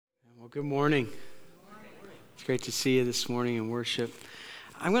Good morning. It's great to see you this morning in worship.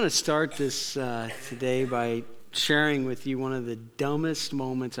 I'm going to start this today by sharing with you one of the dumbest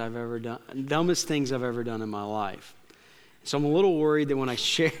things I've ever done in my life. So I'm a little worried that when I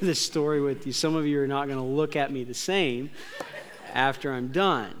share this story with you, some of you are not going to look at me the same after I'm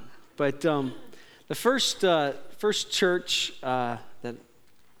done. But the first church that I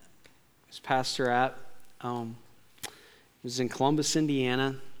was pastor at was in Columbus,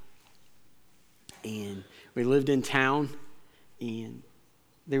 Indiana. And we lived in town, and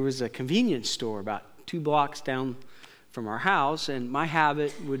there was a convenience store about 2 blocks down from our house, and my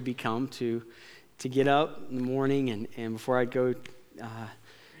habit would become to get up in the morning, and before I'd go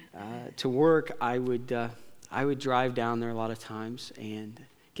to work, I would drive down there a lot of times and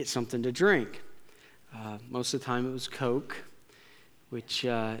get something to drink. Most of the time it was Coke, which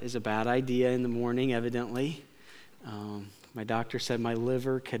is a bad idea in the morning, evidently. My doctor said my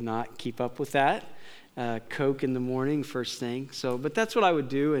liver could not keep up with that. Coke in the morning, first thing. But that's what I would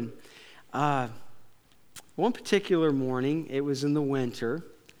do. And one particular morning, it was in the winter.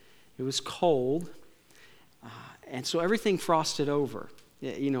 It was cold. And so everything frosted over,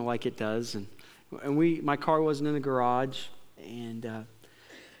 like it does. And my car wasn't in the garage. And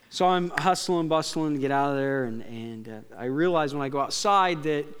so I'm hustling, bustling to get out of there. And I realized when I go outside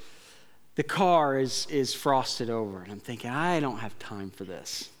that the car is frosted over, and I'm thinking, I don't have time for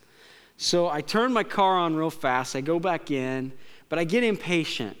this. So I turn my car on real fast. I go back in, but I get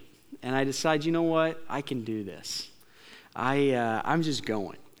impatient, and I decide, you know what? I can do this. I'm just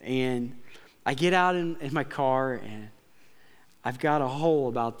going. And I get out in my car, and I've got a hole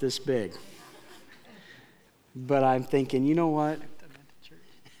about this big. But I'm thinking, you know what?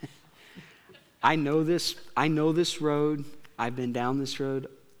 I know this road. I've been down this road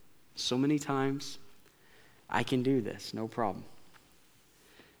so many times. I can do this, no problem.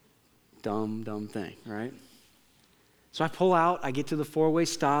 Dumb thing, right? So I pull out, I get to the 4-way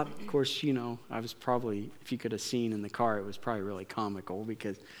stop. Of course, I was probably, if you could have seen in the car, it was probably really comical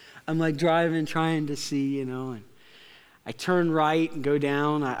because I'm like driving, trying to see, and I turn right and go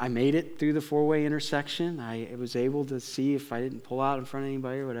down. I made it through the 4-way intersection. I was able to see if I didn't pull out in front of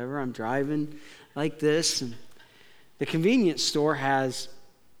anybody or whatever. I'm driving like this, and the convenience store has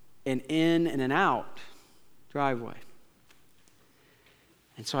an in and an out driveway.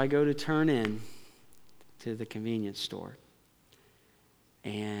 And so I go to turn in to the convenience store.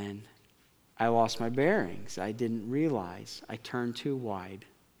 And I lost my bearings. I didn't realize I turned too wide.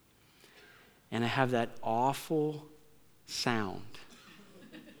 And I have that awful sound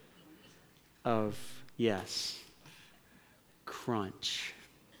of, yes, crunch.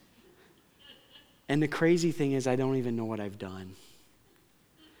 And the crazy thing is I don't even know what I've done.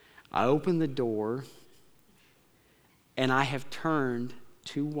 I open the door, and I have turned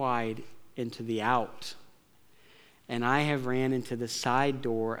too wide into the out. And I have ran into the side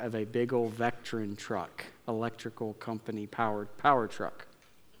door of a big old Vectren truck, electrical company power truck.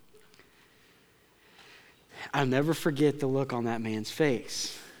 I'll never forget the look on that man's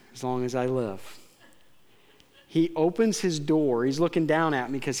face as long as I live. He opens his door. He's looking down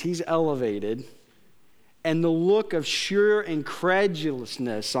at me because he's elevated. And the look of sheer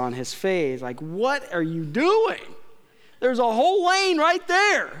incredulousness on his face, like, what are you doing? There's a whole lane right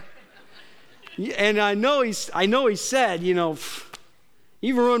there. And I know he said, you've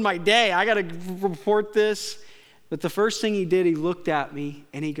ruined my day. I got to report this. But the first thing he did, he looked at me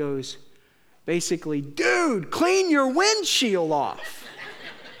and he goes, basically, dude, clean your windshield off.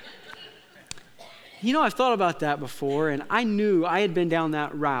 I've thought about that before, and I knew I had been down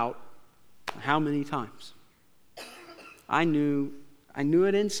that route how many times? I knew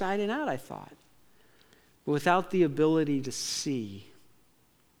it inside and out, I thought. But without the ability to see,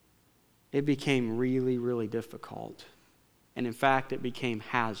 it became really, really difficult. And in fact, it became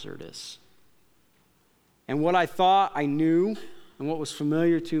hazardous. And what I thought I knew and what was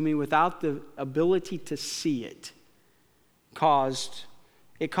familiar to me, without the ability to see it, cost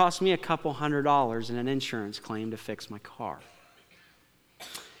me a couple $100 in an insurance claim to fix my car.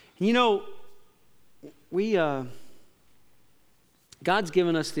 God's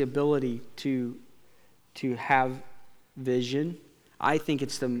given us the ability to have vision. I think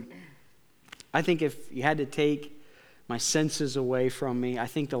if you had to take my senses away from me, I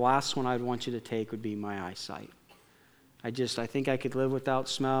think the last one I'd want you to take would be my eyesight. I think I could live without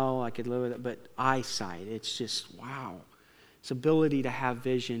smell. I could live with it, but eyesight, it's just, wow. It's ability to have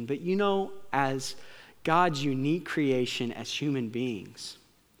vision. But as God's unique creation as human beings,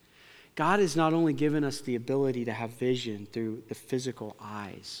 God has not only given us the ability to have vision through the physical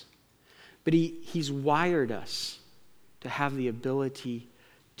eyes, but He's wired us to have the ability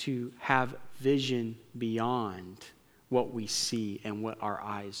to have vision beyond what we see and what our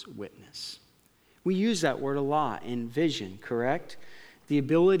eyes witness. We use that word a lot in vision, correct? The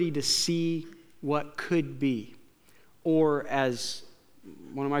ability to see what could be. Or as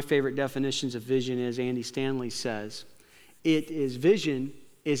one of my favorite definitions of vision is, Andy Stanley says, vision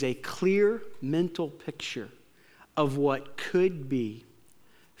is a clear mental picture of what could be,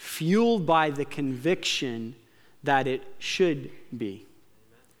 fueled by the conviction that it should be.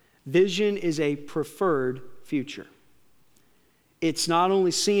 Vision is a preferred future. It's not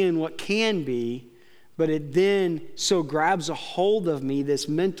only seeing what can be, but it then so grabs a hold of me, this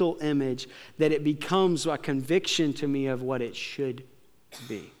mental image, that it becomes a conviction to me of what it should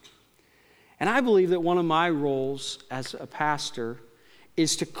be. And I believe that one of my roles as a pastor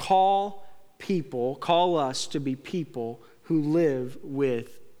is to call us to be people who live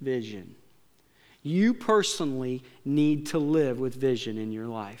with vision. You personally need to live with vision in your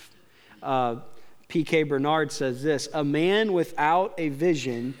life. P.K. Bernard says this: a man without a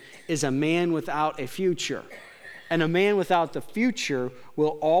vision is a man without a future. And a man without the future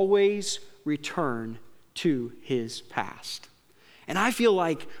will always return to his past. And I feel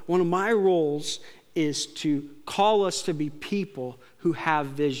like one of my roles is to call us to be people who have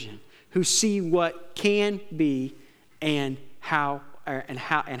vision, who see what can be and have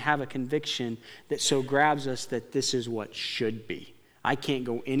a conviction that so grabs us that this is what should be. I can't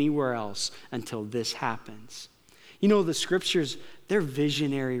go anywhere else until this happens. You know, the scriptures, they're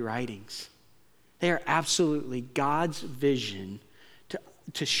visionary writings. They are absolutely God's vision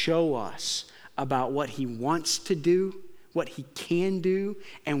to show us about what he wants to do, what he can do,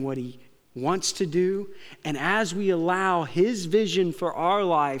 and what he wants to do. And as we allow his vision for our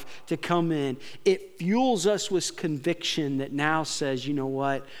life to come in, it fuels us with conviction that now says, you know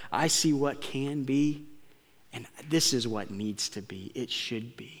what? I see what can be, and this is what needs to be. It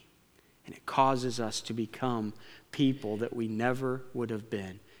should be. And it causes us to become people that we never would have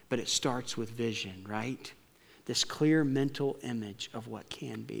been. But it starts with vision, right? This clear mental image of what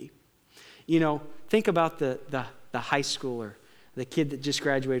can be. You know, think about the high schooler, the kid that just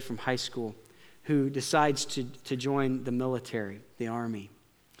graduated from high school, who decides to join the military, the Army.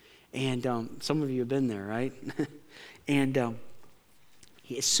 And some of you have been there, right? And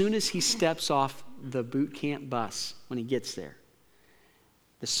as soon as he steps off the boot camp bus, when he gets there,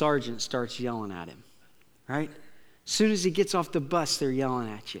 the sergeant starts yelling at him, right? As soon as he gets off the bus, they're yelling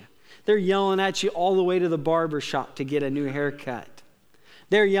at you. They're yelling at you all the way to the barber shop to get a new haircut.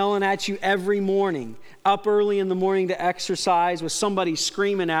 They're yelling at you every morning, up early in the morning to exercise with somebody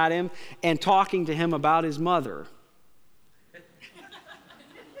screaming at him and talking to him about his mother.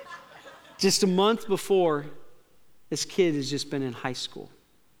 Just a month before, this kid has just been in high school.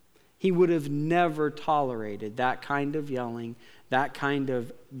 He would have never tolerated that kind of yelling, that kind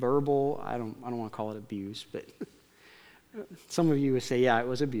of verbal, I don't want to call it abuse, but some of you would say, yeah, it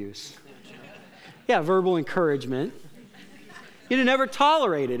was abuse. Yeah, verbal encouragement. You'd have never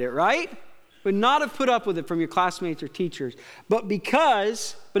tolerated it, right? Would not have put up with it from your classmates or teachers. But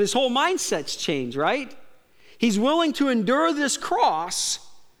his whole mindset's changed, right? He's willing to endure this cross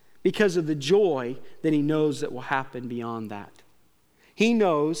because of the joy that he knows that will happen beyond that. He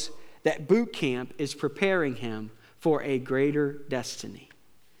knows that boot camp is preparing him for a greater destiny.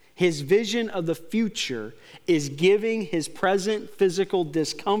 His vision of the future is giving his present physical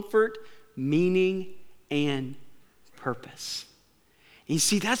discomfort meaning and purpose. You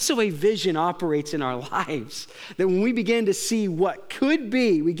see, that's the way vision operates in our lives. That when we begin to see what could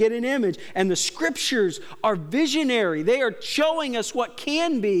be, we get an image, and the scriptures are visionary. They are showing us what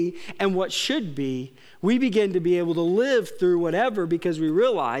can be and what should be. We begin to be able to live through whatever because we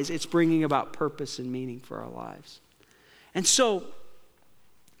realize it's bringing about purpose and meaning for our lives. And so,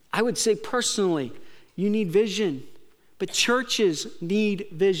 I would say personally, you need vision, but churches need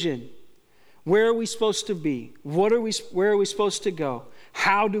vision. Where are we supposed to be? Where are we supposed to go?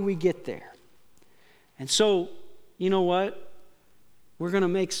 How do we get there? And so, you know what? We're going to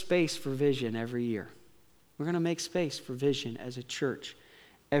make space for vision every year. We're going to make space for vision as a church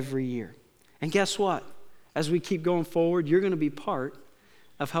every year. And guess what? As we keep going forward, you're going to be part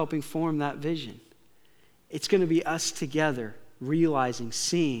of helping form that vision. It's going to be us together realizing,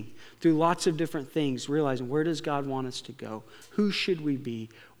 seeing through lots of different things, realizing where does God want us to go? Who should we be?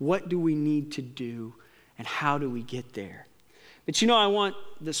 What do we need to do? And how do we get there? But you know, I want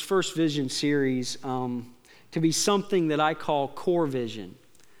this first vision series to be something that I call core vision.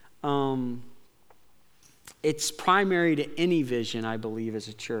 It's primary to any vision, I believe, as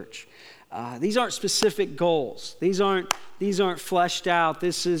a church. These aren't specific goals. These aren't fleshed out.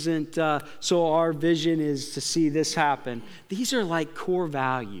 This isn't so our vision is to see this happen. These are like core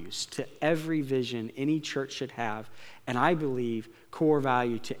values to every vision any church should have, and I believe core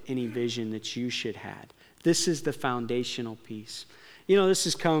value to any vision that you should have. This is the foundational piece. This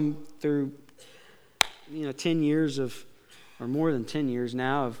has come through 10 years or more than 10 years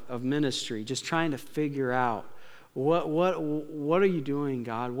now of ministry, just trying to figure out what are you doing,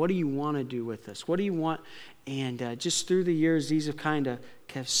 God? What do you want to do with us? What do you want? And just through the years, these have kind of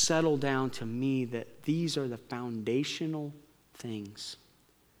settled down to me that these are the foundational things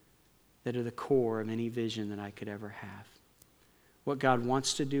that are the core of any vision that I could ever have. What God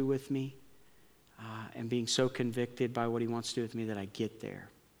wants to do with me, and being so convicted by what he wants to do with me that I get there.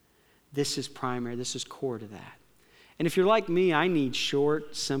 This is primary. This is core to that. And if you're like me, I need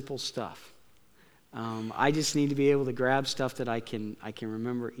short, simple stuff. I just need to be able to grab stuff that I can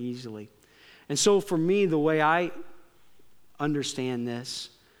remember easily. And so for me, the way I understand this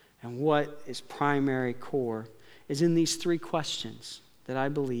and what is primary core is in these three questions that I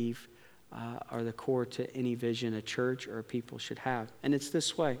believe are the core to any vision a church or a people should have. And it's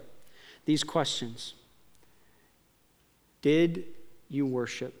this way. These questions. Did you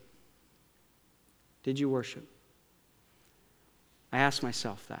worship? Did you worship? I ask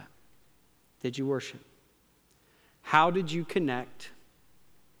myself that. Did you worship? How did you connect?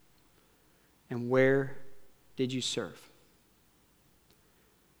 And where did you serve?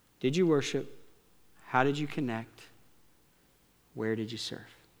 Did you worship? How did you connect? Where did you serve?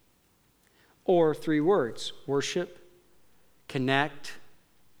 Or three words: worship, connect,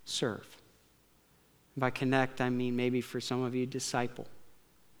 serve. And by connect, I mean maybe for some of you, disciple.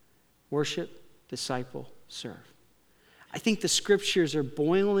 Worship, disciple, serve. I think the scriptures are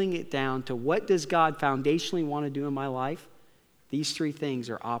boiling it down to what does God foundationally want to do in my life? These three things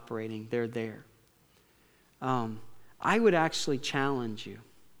are operating. They're there. I would actually challenge you.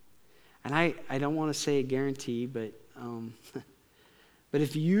 And I don't want to say a guarantee, but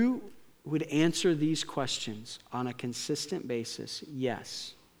if you would answer these questions on a consistent basis,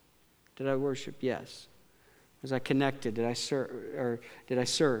 yes. Did I worship? Yes. Was I connected? Did I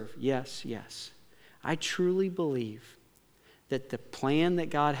serve? Yes, yes. I truly believe that the plan that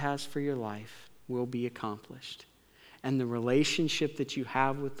God has for your life will be accomplished. And the relationship that you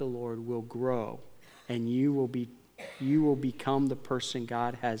have with the Lord will grow. And you will become the person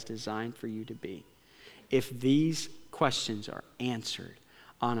God has designed for you to be. If these questions are answered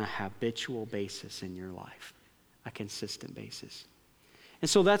on a habitual basis in your life, a consistent basis. And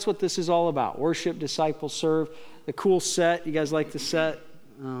so that's what this is all about. Worship, disciple, serve. The cool set. You guys like the set?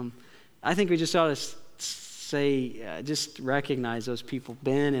 I think we just ought to say, just recognize those people,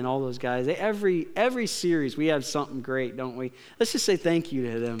 Ben and all those guys. Every series we have something great, don't we? Let's just say thank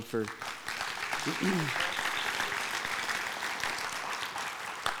you to them for...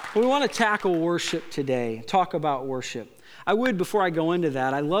 We want to tackle worship today, talk about worship. I would, before I go into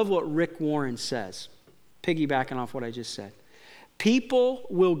that, I love what Rick Warren says, piggybacking off what I just said. People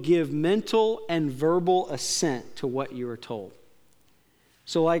will give mental and verbal assent to what you are told.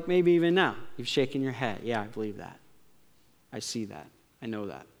 So like maybe even now, you've shaken your head. Yeah, I believe that. I see that. I know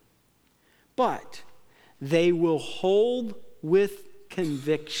that. But they will hold with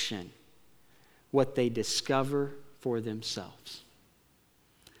conviction what they discover for themselves.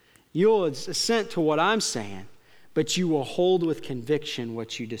 You'll assent to what I'm saying, but you will hold with conviction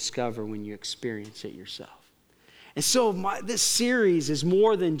what you discover when you experience it yourself. And so this series is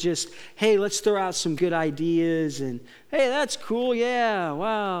more than just, hey, let's throw out some good ideas and, hey, that's cool, yeah,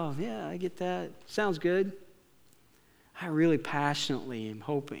 wow, yeah, I get that, sounds good. I really passionately am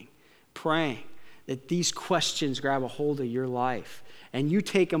hoping, praying that these questions grab a hold of your life and you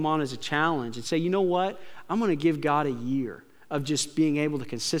take them on as a challenge and say, you know what, I'm going to give God a year of just being able to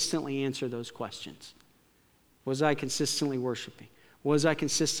consistently answer those questions. Was I consistently worshiping? Was I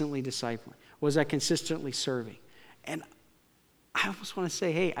consistently discipling? Was I consistently serving? And I almost want to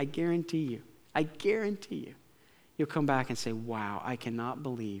say, hey, I guarantee you, you'll come back and say, wow, I cannot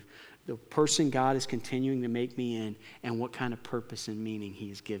believe the person God is continuing to make me in and what kind of purpose and meaning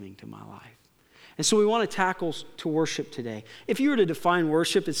he is giving to my life. And so we want to tackle to worship today. If you were to define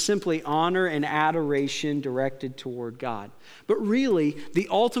worship, it's simply honor and adoration directed toward God. But really, the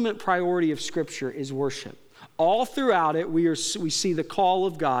ultimate priority of Scripture is worship. All throughout it, we see the call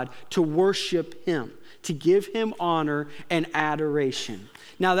of God to worship Him, to give Him honor and adoration.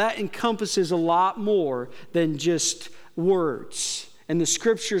 Now that encompasses a lot more than just words. And the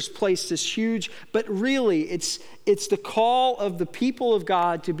Scriptures place this huge, but really it's the call of the people of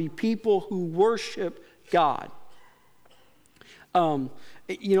God to be people who worship God.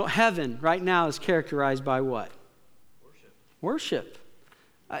 Heaven right now is characterized by what? Worship.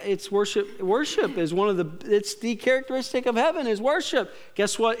 It's worship. Worship is it's the characteristic of heaven is worship.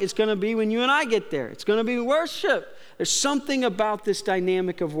 Guess what? It's going to be when you and I get there. It's going to be worship. There's something about this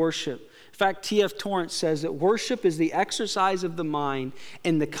dynamic of worship. In fact, T.F. Torrance says that worship is the exercise of the mind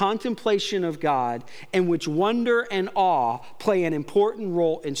in the contemplation of God, in which wonder and awe play an important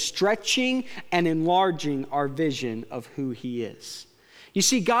role in stretching and enlarging our vision of who He is. You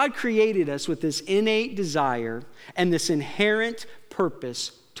see, God created us with this innate desire and this inherent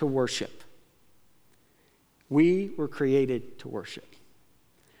purpose to worship. We were created to worship.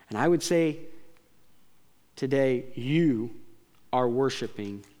 And I would say today, you are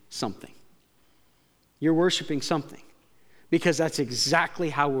worshiping something. You're worshiping something because that's exactly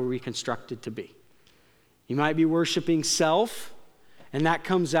how we're reconstructed to be. You might be worshiping self, and that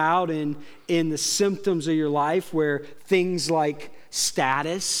comes out in the symptoms of your life where things like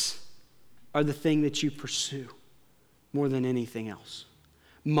status are the thing that you pursue more than anything else.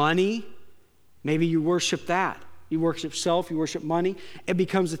 Money, maybe you worship that. You worship self, you worship money. It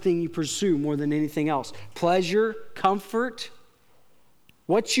becomes the thing you pursue more than anything else. Pleasure, comfort.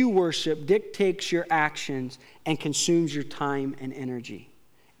 What you worship dictates your actions and consumes your time and energy.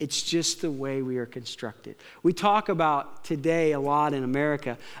 It's just the way we are constructed. We talk about today a lot in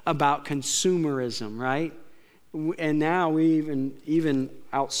America about consumerism, right? And now we even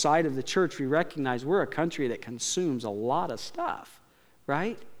outside of the church, we recognize we're a country that consumes a lot of stuff,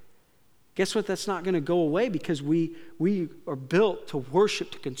 right? Guess what? That's not going to go away because we are built to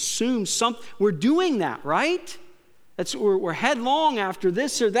worship, to consume something. We're doing that, right? We're headlong after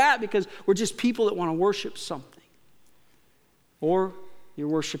this or that because we're just people that want to worship something. Or you're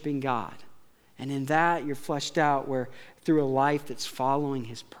worshiping God. And in that, you're fleshed out through a life that's following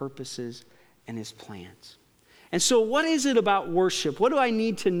His purposes and His plans. And so what is it about worship? What do I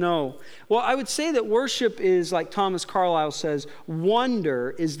need to know? Well, I would say that worship is, like Thomas Carlyle says,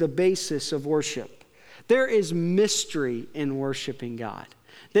 wonder is the basis of worship. There is mystery in worshiping God.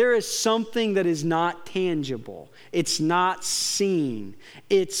 There is something that is not tangible. It's not seen.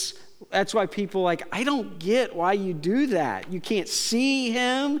 That's why people I don't get why you do that. You can't see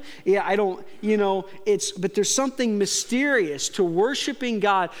Him. Yeah, I don't, but there's something mysterious to worshiping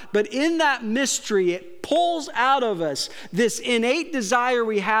God. But in that mystery, it pulls out of us this innate desire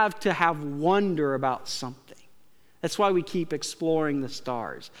we have to have wonder about something. That's why we keep exploring the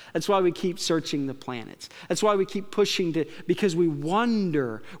stars. That's why we keep searching the planets. That's why we keep pushing because we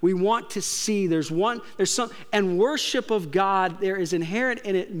wonder. We want to see. There's some, and worship of God, there is inherent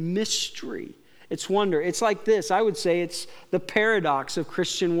in it mystery. It's wonder. It's like this. I would say it's the paradox of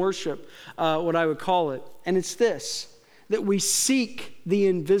Christian worship, what I would call it. And it's this, that we seek the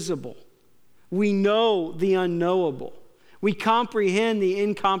invisible. We know the unknowable. We comprehend the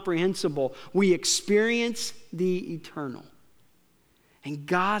incomprehensible. We experience the eternal. And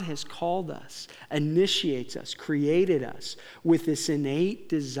God has called us, initiates us, created us with this innate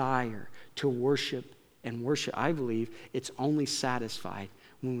desire to worship. And worship, I believe, it's only satisfied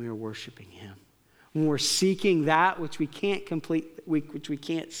when we are worshiping Him. When we're seeking that which we can't complete, which we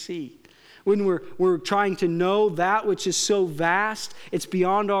can't see. When we're trying to know that which is so vast, it's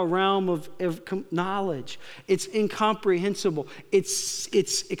beyond our realm of knowledge. It's incomprehensible. It's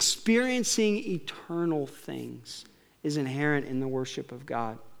experiencing eternal things is inherent in the worship of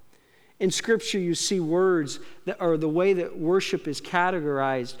God. In Scripture, you see words that are the way that worship is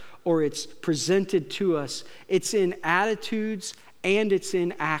categorized or it's presented to us. It's in attitudes and it's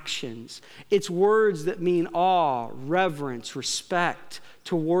in actions. It's words that mean awe, reverence, respect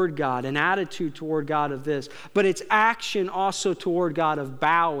toward God, an attitude toward God of this. But it's action also toward God of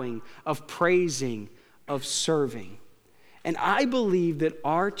bowing, of praising, of serving. And I believe that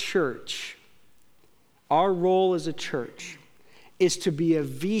our church, our role as a church, is to be a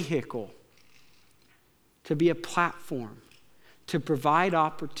vehicle, to be a platform, to provide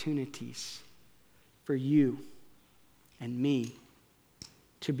opportunities for you and me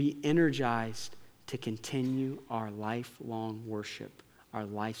to be energized to continue our lifelong worship, our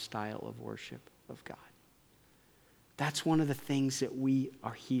lifestyle of worship of God. That's one of the things that we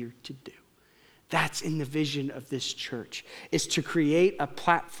are here to do. That's in the vision of this church, is to create a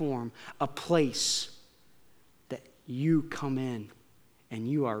platform, a place that you come in and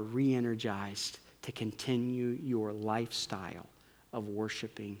you are re-energized to continue your lifestyle of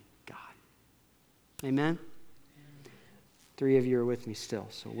worshiping God. Amen? 3 of you are with me still,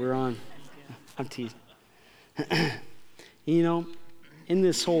 so we're on. I'm teasing. In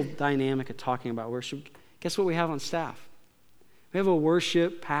this whole dynamic of talking about worship, guess what we have on staff? We have a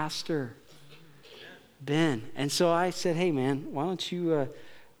worship pastor. Ben. And so I said, hey, man, why don't you,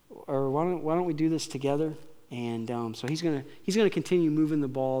 why don't we do this together? And so he's gonna continue moving the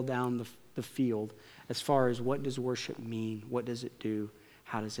ball down the field as far as what does worship mean, what does it do,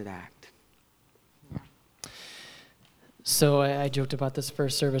 how does it act. So I joked about this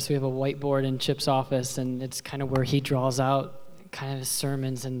first service. We have a whiteboard in Chip's office, and it's kind of where he draws out kind of his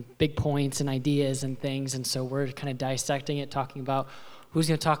sermons and big points and ideas and things. And so we're kind of dissecting it, talking about who's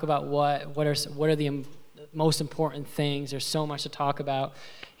going to talk about what are the most important things. There's so much to talk about.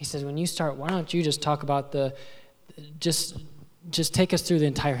 He says, when you start, why don't you just talk about just take us through the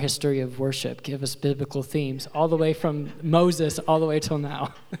entire history of worship. Give us biblical themes, all the way from Moses all the way till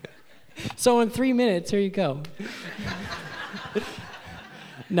now. So in 3 minutes, here you go.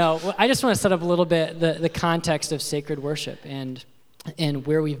 No, I just want to set up a little bit the context of sacred worship and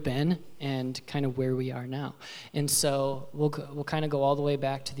where we've been and kind of where we are now. And so we'll kind of go all the way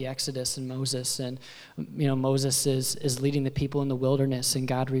back to the Exodus and Moses. And, Moses is leading the people in the wilderness, and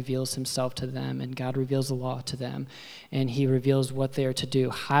God reveals himself to them, and God reveals the law to them. And he reveals what they are to do,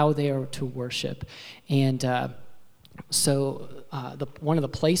 how they are to worship. And one of the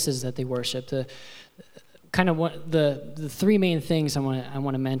places that they worship, the three main things I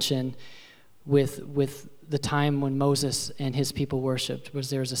want to mention with the time when Moses and his people worshipped was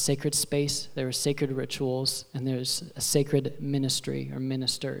there was a sacred space, there were sacred rituals, and there's a sacred ministry or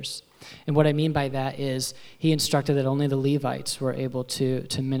ministers. And what I mean by that is he instructed that only the Levites were able to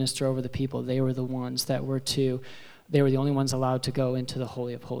minister over the people. They were the ones that they were the only ones allowed to go into the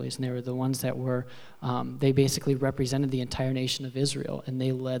Holy of Holies, and they were the ones that were, they basically represented the entire nation of Israel, and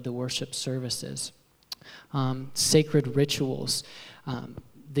they led the worship services. Sacred rituals.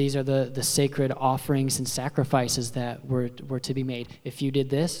 These are the sacred offerings and sacrifices that were to be made. If you did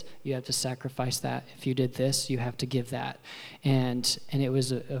this, you have to sacrifice that. If you did this, you have to give that. And it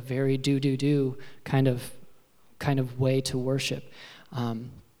was a very do kind of way to worship.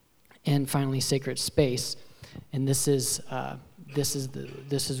 And finally, sacred space. And this is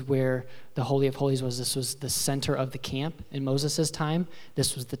where the Holy of Holies was. This was the center of the camp in Moses' time.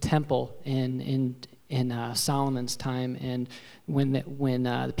 This was the temple in Solomon's time, and when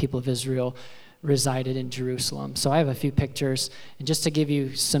the people of Israel resided in Jerusalem. So I have a few pictures, and just to give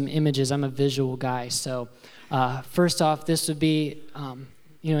you some images, I'm a visual guy. So first off, this would be an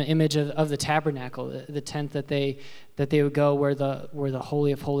image of the tabernacle, the tent that they would go where the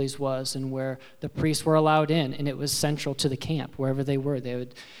Holy of Holies was, and where the priests were allowed in, and it was central to the camp. Wherever they were,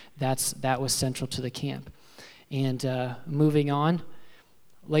 that was central to the camp. And moving on.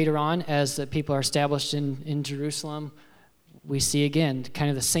 Later on, as the people are established in Jerusalem, we see again kind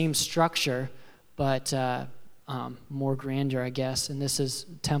of the same structure, but more grandeur, I guess. And this is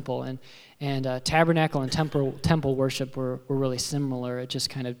temple, and tabernacle and temple worship were really similar. It just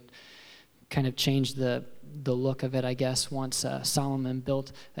kind of changed the look of it, I guess, once Solomon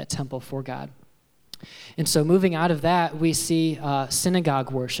built that temple for God. And so moving out of that, we see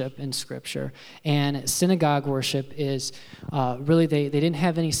synagogue worship in Scripture. And synagogue worship is really, they didn't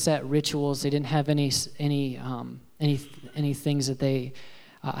have any set rituals. They didn't have any things that they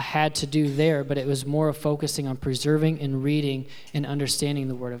had to do there, but it was more of focusing on preserving and reading and understanding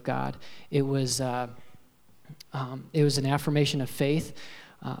the Word of God. It was an affirmation of faith.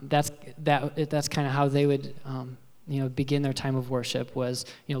 That's kind of how they would begin their time of worship was,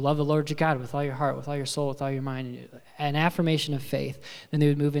 love the Lord your God with all your heart, with all your soul, with all your mind, an affirmation of faith. Then they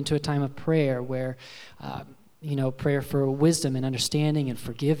would move into a time of prayer where, prayer for wisdom and understanding and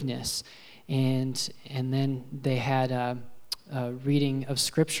forgiveness. And then they had a reading of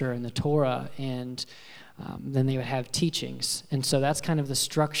Scripture and the Torah, and then they would have teachings. And so that's kind of the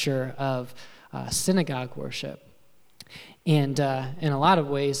structure of synagogue worship. And in a lot of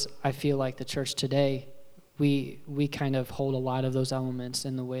ways, I feel like the church today, we kind of hold a lot of those elements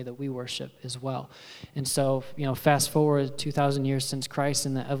in the way that we worship as well. And so, fast forward 2,000 years since Christ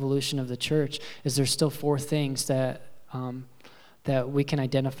and the evolution of the church, is there still four things that we can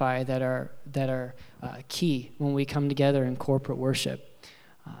identify that are key when we come together in corporate worship: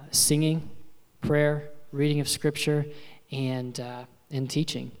 singing, prayer, reading of Scripture, and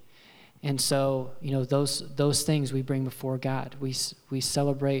teaching. And so, those things we bring before God. We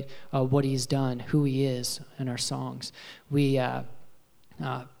celebrate what He's done, who He is in our songs. We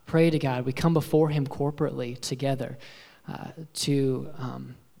pray to God. We come before Him corporately together to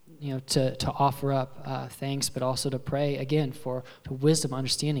offer up thanks, but also to pray again for wisdom,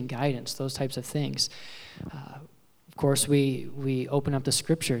 understanding, guidance, those types of things. Of course, we open up the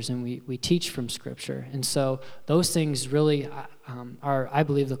Scriptures and we teach from Scripture. And so those things really are, I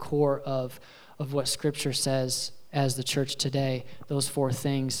believe, the core of what Scripture says as the church today. Those four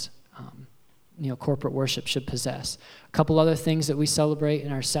things corporate worship should possess. A couple other things that we celebrate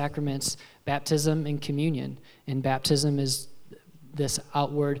in our sacraments: baptism and communion. And baptism is this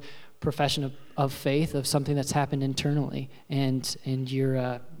outward profession of faith, of something that's happened internally, and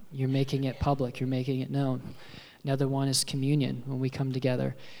you're making it public, you're making it known. Another one is communion, when we come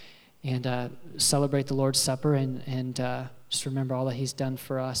together and celebrate the Lord's Supper and just remember all that he's done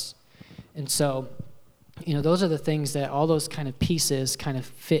for us. And so, those are the things that all those kind of pieces kind of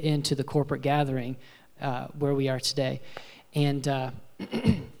fit into the corporate gathering where we are today. And so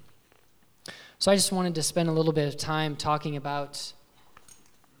I just wanted to spend a little bit of time talking about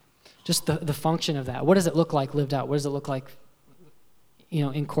just the function of that. What does it look like lived out? What does it look like,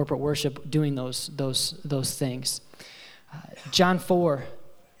 in corporate worship, doing those things? John 4,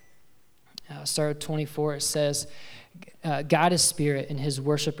 start at 24, it says, God is spirit, and his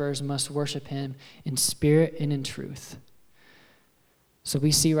worshipers must worship him in spirit and in truth. So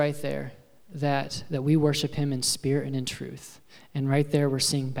we see right there that we worship him in spirit and in truth. And right there we're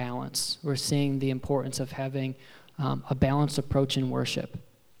seeing balance. We're seeing the importance of having a balanced approach in worship.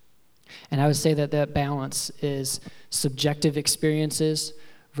 And I would say that balance is subjective experiences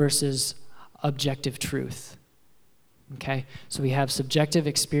versus objective truth. Okay? So we have subjective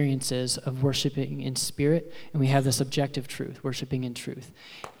experiences of worshiping in spirit, and we have this objective truth, worshiping in truth.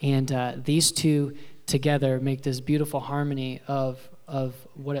 And these two together make this beautiful harmony of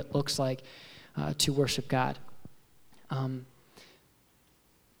what it looks like to worship God.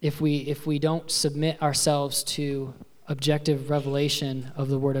 If we don't submit ourselves to objective revelation of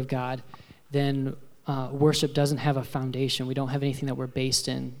the Word of God, then worship doesn't have a foundation. We don't have anything that we're based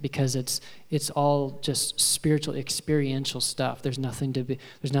in, because it's all just spiritual, experiential stuff. There's nothing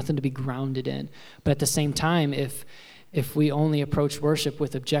to be grounded in. But at the same time, if we only approach worship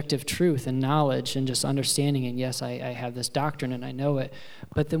with objective truth and knowledge and just understanding, and yes, I have this doctrine and I know it,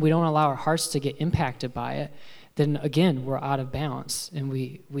 but then we don't allow our hearts to get impacted by it, then again, we're out of balance, and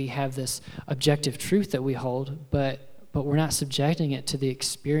we have this objective truth that we hold, but we're not subjecting it to the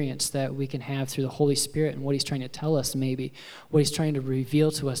experience that we can have through the Holy Spirit and what he's trying to tell us, maybe, what he's trying to reveal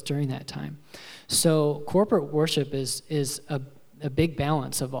to us during that time. So corporate worship is a big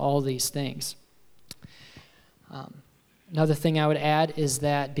balance of all these things. Another thing I would add is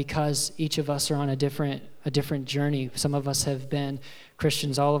that because each of us are on a different journey, some of us have been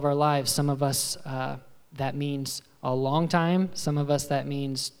Christians all of our lives, some of us that means a long time, some of us that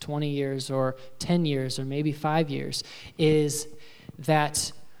means 20 years or 10 years or maybe 5 years, is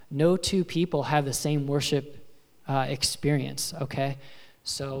that no two people have the same worship experience, okay?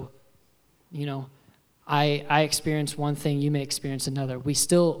 So, I experience one thing, you may experience another. We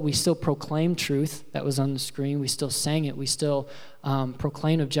still proclaim truth that was on the screen. We still sang it. We still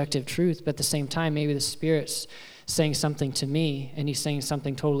proclaim objective truth, but at the same time, maybe the Spirit's saying something to me, and he's saying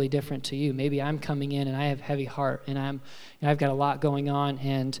something totally different to you. Maybe I'm coming in and I have heavy heart, and I've got a lot going on,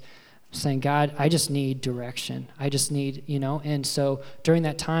 and I'm saying, God, I just need direction. I just need, and so during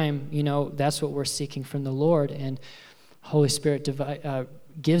that time, that's what we're seeking from the Lord, and Holy Spirit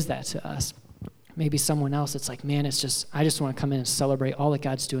gives that to us. Maybe someone else, it's like, man, I just want to come in and celebrate all that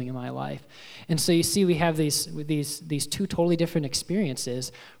God's doing in my life. And so you see, we have these two totally different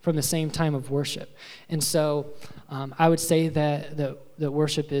experiences from the same time of worship. And so I would say that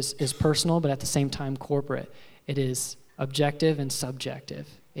worship is personal, but at the same time corporate. It is objective and subjective.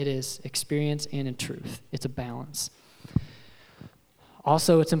 It is experience and in truth. It's a balance.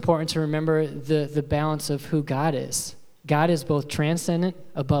 Also, it's important to remember the balance of who God is. God is both transcendent,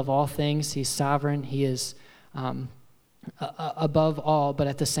 above all things. He's sovereign. He is above all, but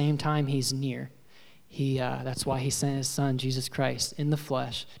at the same time, he's near. That's why he sent his son, Jesus Christ, in the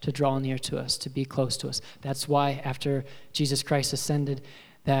flesh to draw near to us, to be close to us. That's why after Jesus Christ ascended,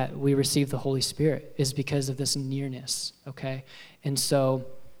 that we receive the Holy Spirit, is because of this nearness, okay? And so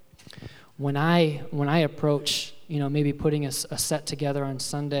when I approach, maybe putting a set together on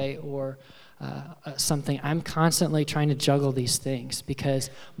Sunday or something, I'm constantly trying to juggle these things, because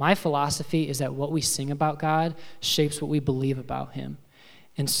my philosophy is that what we sing about God shapes what we believe about him.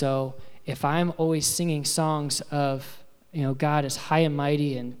 And so if I'm always singing songs of, God is high and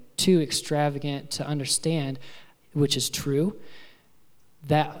mighty and too extravagant to understand, which is true,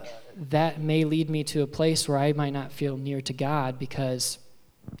 that may lead me to a place where I might not feel near to God, because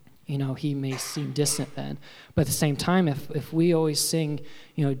he may seem distant then. But at the same time, if we always sing,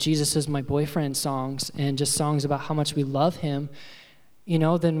 Jesus is my boyfriend songs, and just songs about how much we love him,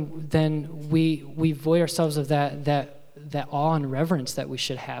 then we void ourselves of that awe and reverence that we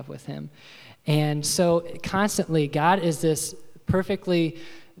should have with him. And so constantly, God is this perfectly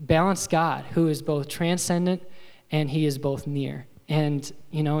balanced God who is both transcendent and he is both near.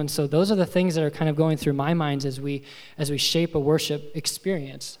 And so those are the things that are kind of going through my mind as we shape a worship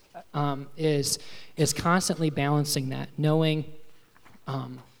experience, is constantly balancing that, knowing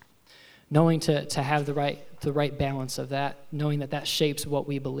to have the right balance of that, knowing that shapes what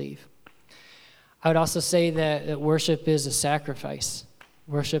we believe. I would also say that worship is a sacrifice.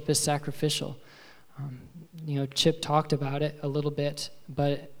 Worship is sacrificial. Chip talked about it a little bit,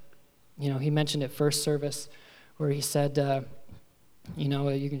 but he mentioned at first service where he said,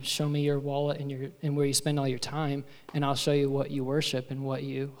 you can show me your wallet and where you spend all your time, and I'll show you what you worship and what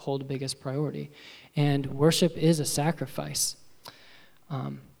you hold biggest priority. And worship is a sacrifice.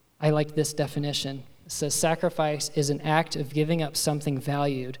 I like this definition. It says, sacrifice is an act of giving up something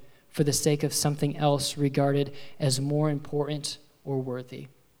valued for the sake of something else regarded as more important or worthy.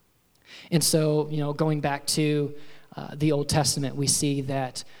 And so, going back to the Old Testament, we see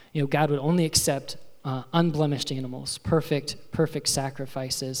that, God would only accept unblemished animals, perfect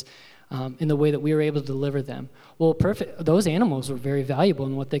sacrifices, in the way that we were able to deliver them. Well, those animals were very valuable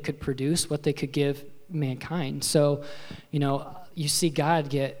in what they could produce, what they could give mankind. So, you see God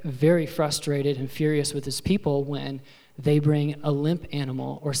get very frustrated and furious with his people when they bring a limp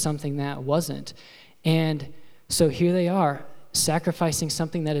animal or something that wasn't. And so here they are, sacrificing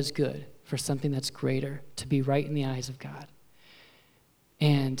something that is good for something that's greater, to be right in the eyes of God.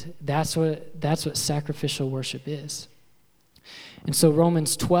 And that's what sacrificial worship is. And so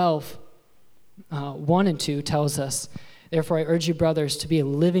Romans 12, 1 and 2 tells us, therefore I urge you, brothers, to be a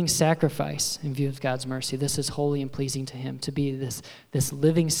living sacrifice in view of God's mercy. This is holy and pleasing to him, to be this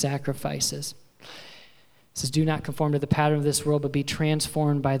living sacrifices. It says, do not conform to the pattern of this world, but be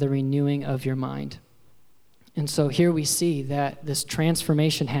transformed by the renewing of your mind. And so here we see that this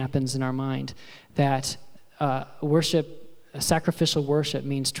transformation happens in our mind, that sacrificial worship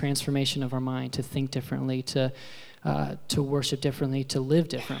means transformation of our mind, to think differently, to worship differently, to live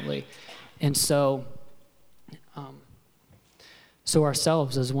differently. And so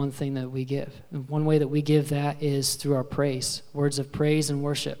ourselves is one thing that we give. And one way that we give that is through our praise, words of praise and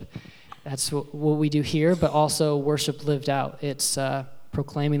worship. That's what we do here, but also worship lived out. It's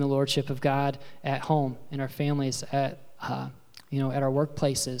proclaiming the lordship of God at home, in our families, at our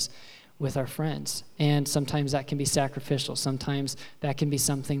workplaces, with our friends. And sometimes that can be sacrificial. Sometimes that can be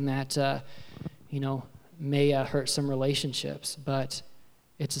something that may hurt some relationships, but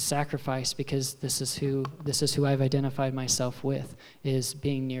it's a sacrifice because this is who I've identified myself with, is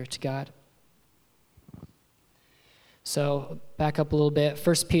being near to God. So back up a little bit.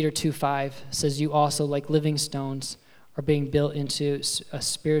 1 Peter 2:5 says, you also, like living stones, are being built into a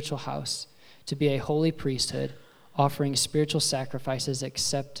spiritual house to be a holy priesthood, offering spiritual sacrifices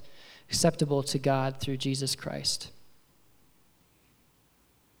acceptable to God through Jesus Christ.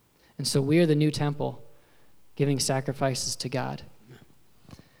 And so we are the new temple, giving sacrifices to God.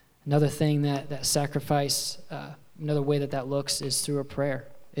 Another thing that sacrifice, another way that looks is through a prayer.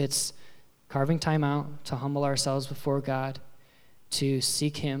 It's carving time out to humble ourselves before God, to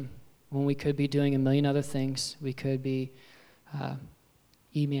seek him when we could be doing a million other things. We could be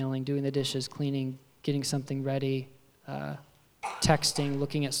emailing, doing the dishes, cleaning, getting something ready, texting,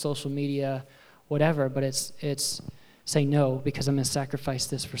 looking at social media, whatever. But it's say no, because I'm going to sacrifice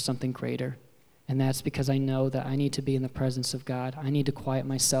this for something greater. And that's because I know that I need to be in the presence of God. I need to quiet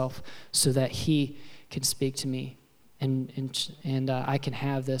myself so that he can speak to me, and I can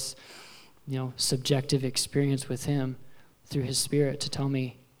have this subjective experience with him through his Spirit to tell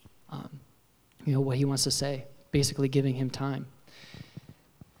me what he wants to say, basically giving him time.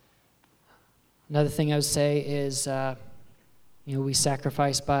 Another thing I would say is we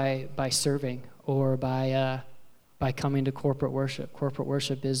sacrifice by serving, or by coming to corporate worship. Corporate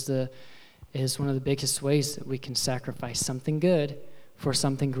worship is one of the biggest ways that we can sacrifice something good for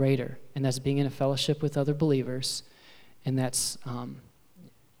something greater, and that's being in a fellowship with other believers, and that's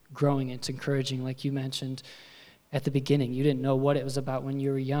growing. It's encouraging, like you mentioned at the beginning. You didn't know what it was about when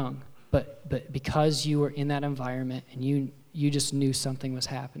you were young, but because you were in that environment and you just knew something was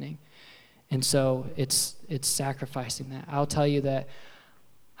happening. And so it's sacrificing that. I'll tell you that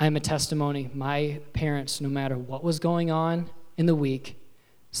I'm a testimony. My parents, no matter what was going on in the week,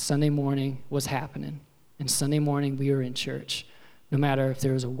 Sunday morning was happening. And Sunday morning we were in church. No matter if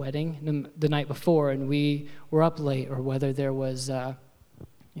there was a wedding the night before and we were up late, or whether there was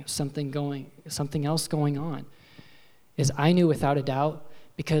something else going on, is I knew without a doubt,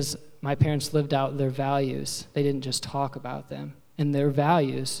 because my parents lived out their values. They didn't just talk about them. And their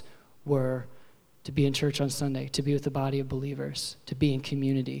values were to be in church on Sunday, to be with the body of believers, to be in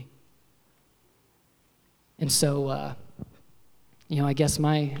community. And so, I guess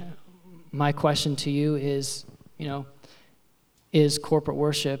my question to you is, is corporate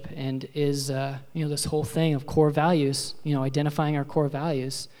worship and is this whole thing of core values, identifying our core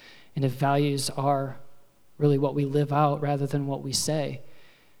values. And if values are really what we live out rather than what we say,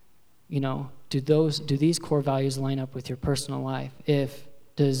 do these core values line up with your personal life?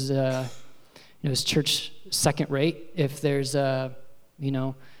 Is church second rate? If there's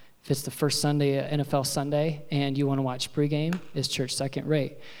if it's the first Sunday, NFL Sunday, and you want to watch pregame, is church second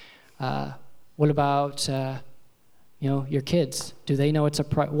rate? What about your kids? Do they know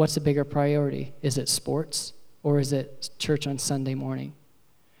what's a bigger priority? Is it sports or is it church on Sunday morning?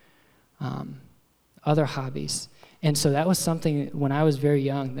 Other hobbies. And so that was something when I was very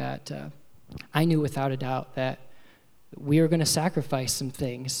young that I knew without a doubt that we were going to sacrifice some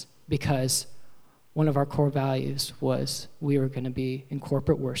things because one of our core values was we were going to be in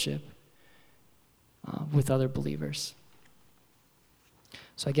corporate worship with other believers.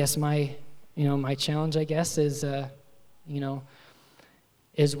 So I guess my challenge, is,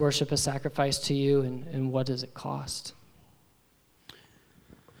 is worship a sacrifice to you, and what does it cost?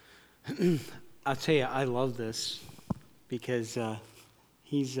 I'll tell you, I love this because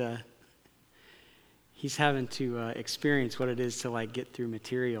he's having to experience what it is to get through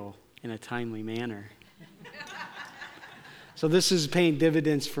material in a timely manner. So this is paying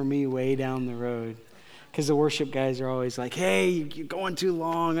dividends for me way down the road, because the worship guys are always like, "Hey, you're going too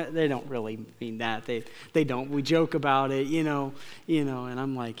long." They don't really mean that. They don't. We joke about it, and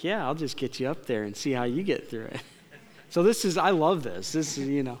I'm like, "Yeah, I'll just get you up there and see how you get through it." So I love this. This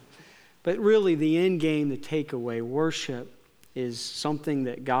is, But really, the end game, the takeaway, worship is something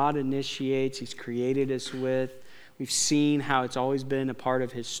that God initiates. He's created us with. We've seen how it's always been a part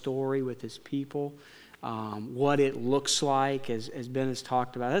of His story with His people. What it looks like, as Ben has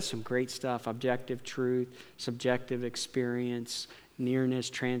talked about. That's some great stuff. Objective truth, subjective experience, nearness,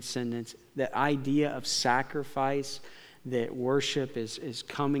 transcendence. That idea of sacrifice that worship is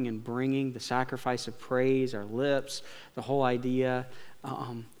coming and bringing. The sacrifice of praise, our lips, the whole idea.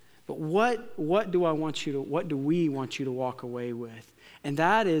 But what do we want you to walk away with? And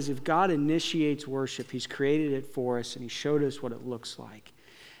that is, if God initiates worship, He's created it for us and He showed us what it looks like.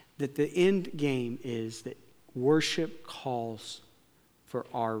 That the end game is that worship calls for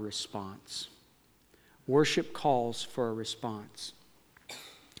our response. Worship calls for a response.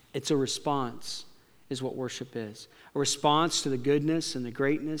 It's a response, is what worship is. A response to the goodness and the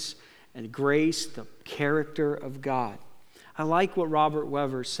greatness and grace, the character of God. I like what Robert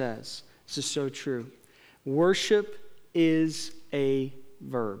Weber says. This is so true. Worship is a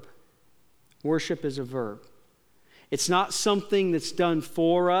verb. Worship is a verb. It's not something that's done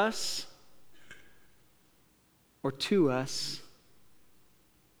for us or to us,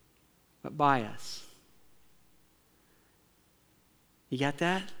 but by us. You got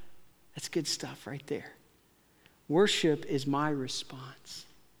that? That's good stuff right there. Worship is my response.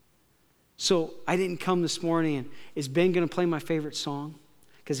 So I didn't come this morning and is Ben going to play my favorite song?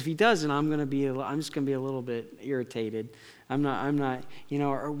 Because if he doesn't, I'm just going to be a little bit irritated. I'm not,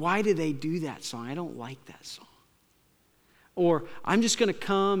 or why do they do that song? I don't like that song. Or I'm just going to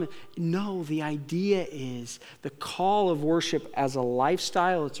come. No, the idea is the call of worship as a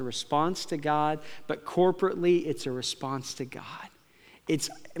lifestyle. It's a response to God, but corporately, it's a response to God.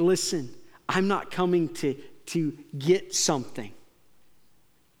 Listen, I'm not coming to get something.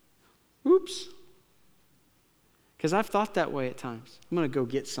 Oops. Because I've thought that way at times. I'm going to go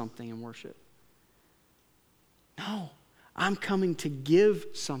get something in worship. No, I'm coming to give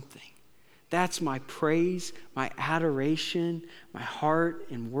something. That's my praise, my adoration, my heart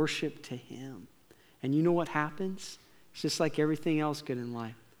and worship to Him. And you know what happens? It's just like everything else good in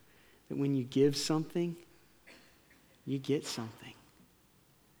life. That when you give something, you get something.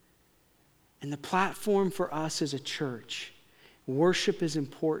 And the platform for us as a church, worship is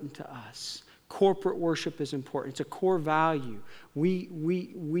important to us. Corporate worship is important. It's a core value.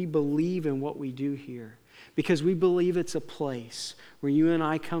 We believe in what we do here because we believe it's a place where you and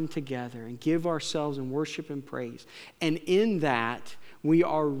I come together and give ourselves in worship and praise. And in that, we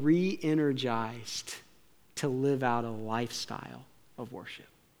are re-energized to live out a lifestyle of worship.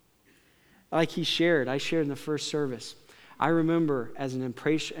 Like I shared in the first service. I remember as an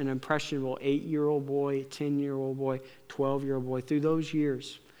impressionable 8-year-old boy, 10-year-old boy, 12-year-old boy, through those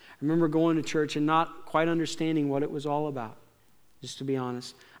years, I remember going to church and not quite understanding what it was all about, just to be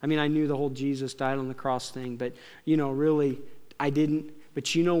honest. I mean, I knew the whole Jesus died on the cross thing, but, really, I didn't. But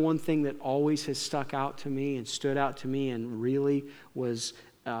one thing that always has stuck out to me and stood out to me and really was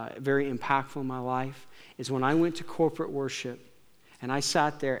very impactful in my life is when I went to corporate worship and I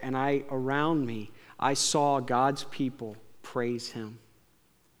sat there and around me, I saw God's people praise Him,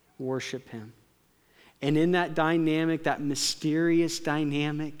 worship Him. And in that dynamic, that mysterious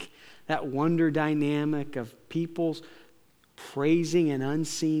dynamic, that wonder dynamic of people's praising an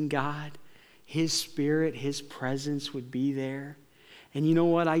unseen God, His Spirit, His presence would be there. And you know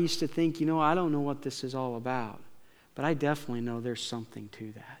what? I used to think, I don't know what this is all about. But I definitely know there's something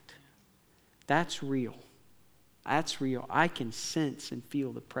to that. That's real. That's real. I can sense and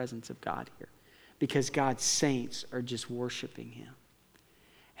feel the presence of God here because God's saints are just worshiping Him.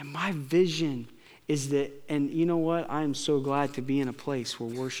 And my vision is that, and you know what? I'm so glad to be in a place where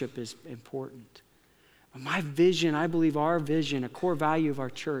worship is important. My vision, I believe our vision, a core value of our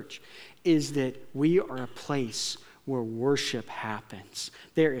church, is that we are a place where worship happens.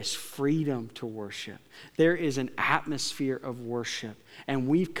 There is freedom to worship. There is an atmosphere of worship. And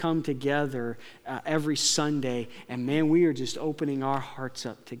we've come together every Sunday, and man, we are just opening our hearts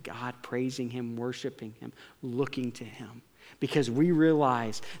up to God, praising Him, worshiping Him, looking to Him. Because we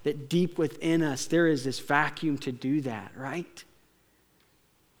realize that deep within us, there is this vacuum to do that, right?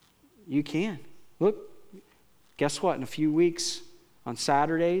 You can. Look, guess what? In a few weeks, on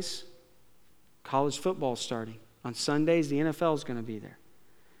Saturdays, college football is starting. On Sundays, the NFL is going to be there.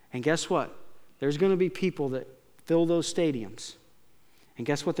 And guess what? There's going to be people that fill those stadiums. And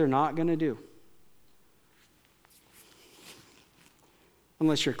guess what they're not going to do?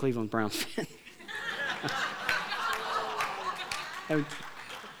 Unless you're a Cleveland Browns fan.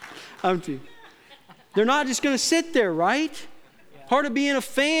 They're not just going to sit there, right? Part of being a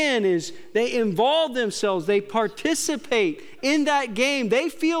fan is they involve themselves. They participate in that game. They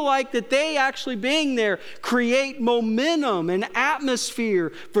feel like that they actually being there create momentum and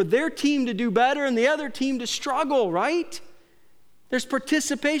atmosphere for their team to do better and the other team to struggle, right? There's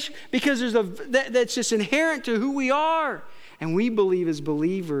participation because that's just inherent to who we are. And we believe as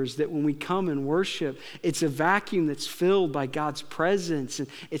believers that when we come and worship, it's a vacuum that's filled by God's presence. And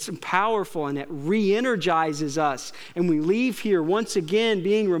it's powerful and it re-energizes us. And we leave here once again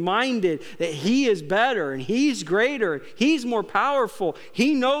being reminded that He is better and He's greater. He's more powerful.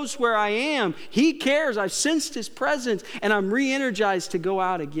 He knows where I am. He cares. I've sensed His presence and I'm re-energized to go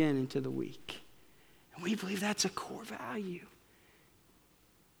out again into the week. And we believe that's a core value.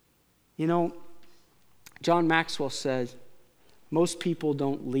 John Maxwell says, most people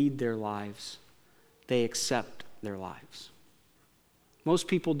don't lead their lives, they accept their lives. Most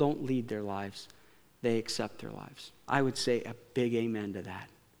people don't lead their lives, they accept their lives. I would say a big amen to that.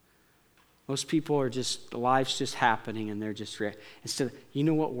 Most people are just, life's just happening and they're just ready. Instead of, you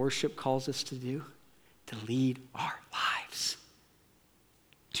know what worship calls us to do? To lead our lives.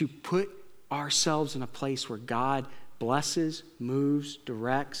 To put ourselves in a place where God blesses, moves,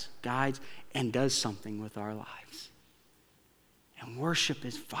 directs, guides, and does something with our lives. And worship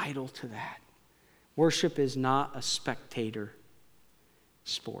is vital to that. Worship is not a spectator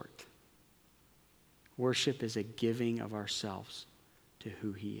sport. Worship is a giving of ourselves to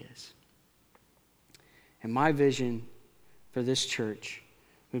who He is. And my vision for this church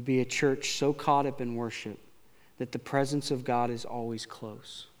would be a church so caught up in worship that the presence of God is always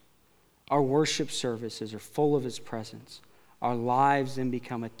close. Our worship services are full of His presence. Our lives then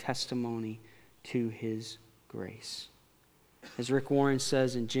become a testimony to His grace. As Rick Warren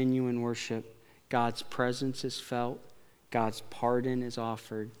says in Genuine Worship, God's presence is felt, God's pardon is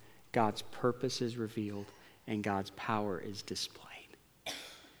offered, God's purpose is revealed, and God's power is displayed.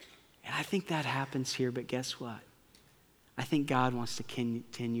 And I think that happens here, but guess what? I think God wants to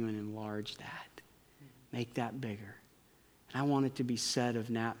continue and enlarge that, make that bigger. And I want it to be said of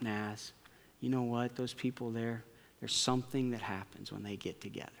NapNaz, you know what, those people there's something that happens when they get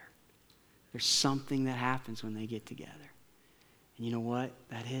together. There's something that happens when they get together. And you know what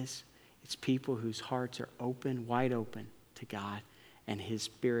that is? It's people whose hearts are open, wide open to God, and His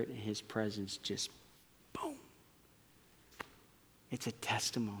Spirit and His presence just boom. It's a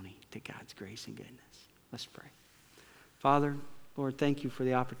testimony to God's grace and goodness. Let's pray. Father, Lord, thank you for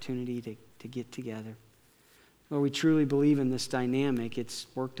the opportunity to get together. Lord, we truly believe in this dynamic. It's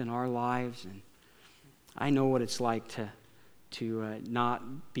worked in our lives, and I know what it's like to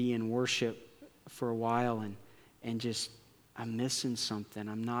not be in worship for a while and just I'm missing something.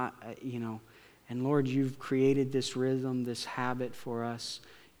 I'm not, and Lord, you've created this rhythm, this habit for us.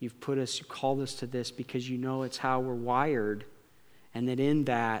 You called us to this because you know it's how we're wired, and that in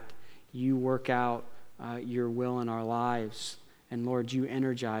that you work out your will in our lives. And Lord, you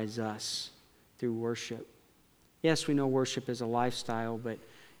energize us through worship. Yes, we know worship is a lifestyle, but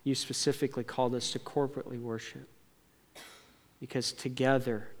you specifically called us to corporately worship. Because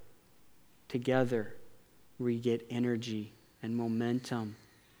together, we get energy and momentum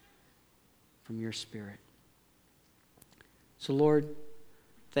from your Spirit. So Lord,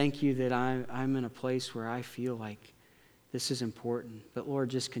 Thank you that I'm in a place where I feel like this is important. But Lord,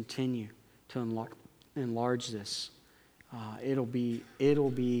 just continue to enlarge this. It'll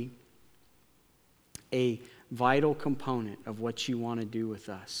be a vital component of what you want to do with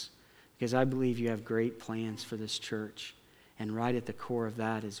us. Because I believe you have great plans for this church. And right at the core of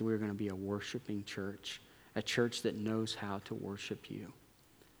that is we're going to be a worshiping church. A church that knows how to worship you.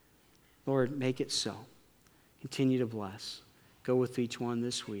 Lord, make it so. Continue to bless. Go with each one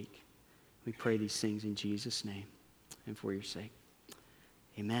this week. We pray these things in Jesus' name and for your sake.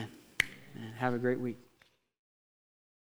 Amen. And have a great week.